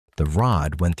The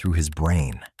rod went through his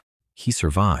brain. He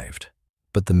survived.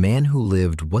 But the man who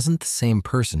lived wasn't the same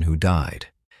person who died.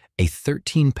 A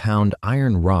 13-pound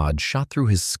iron rod shot through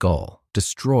his skull,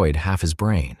 destroyed half his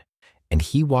brain, and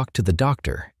he walked to the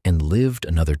doctor and lived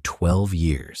another 12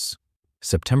 years.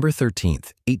 September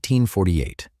 13th,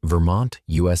 1848, Vermont,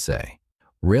 USA.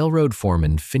 Railroad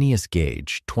foreman Phineas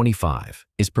Gage, 25,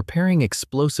 is preparing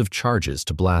explosive charges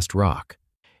to blast rock.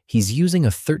 He's using a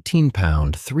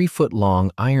 13-pound,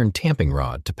 3-foot-long iron tamping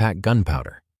rod to pack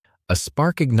gunpowder. A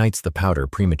spark ignites the powder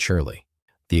prematurely.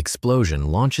 The explosion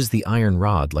launches the iron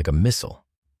rod like a missile.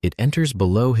 It enters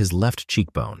below his left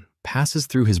cheekbone, passes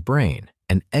through his brain,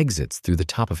 and exits through the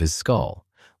top of his skull,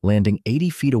 landing 80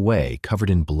 feet away covered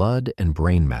in blood and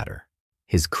brain matter.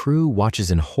 His crew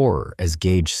watches in horror as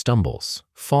Gage stumbles,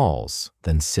 falls,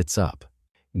 then sits up.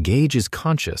 Gage is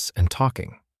conscious and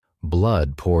talking.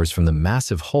 Blood pours from the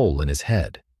massive hole in his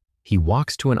head. He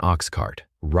walks to an ox cart,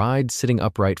 rides sitting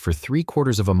upright for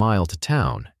 3/4 of a mile to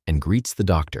town, and greets the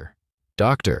doctor.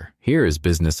 "Doctor, here is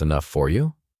business enough for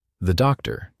you." The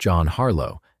doctor, John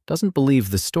Harlow, doesn't believe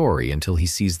the story until he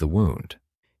sees the wound.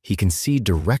 He can see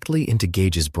directly into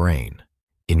Gage's brain.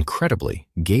 Incredibly,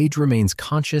 Gage remains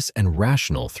conscious and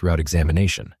rational throughout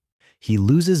examination. He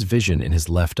loses vision in his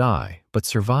left eye, but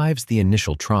survives the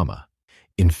initial trauma.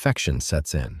 Infection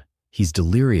sets in. He's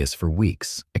delirious for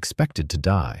weeks, expected to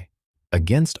die.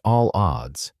 Against all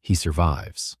odds, he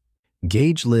survives.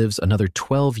 Gage lives another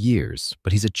 12 years,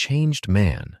 but he's a changed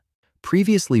man.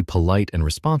 Previously polite and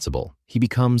responsible, he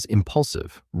becomes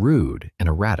impulsive, rude, and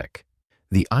erratic.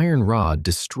 The iron rod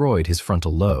destroyed his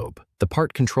frontal lobe, the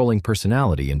part controlling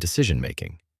personality and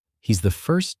decision-making. He's the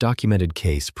first documented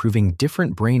case proving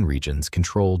different brain regions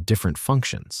control different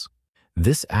functions.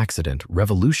 This accident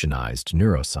revolutionized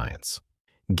neuroscience.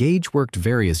 Gage worked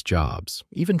various jobs,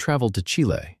 even traveled to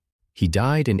Chile. He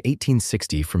died in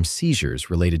 1860 from seizures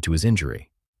related to his injury.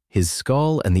 His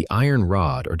skull and the iron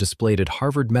rod are displayed at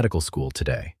Harvard Medical School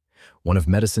today, one of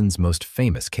medicine's most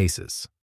famous cases.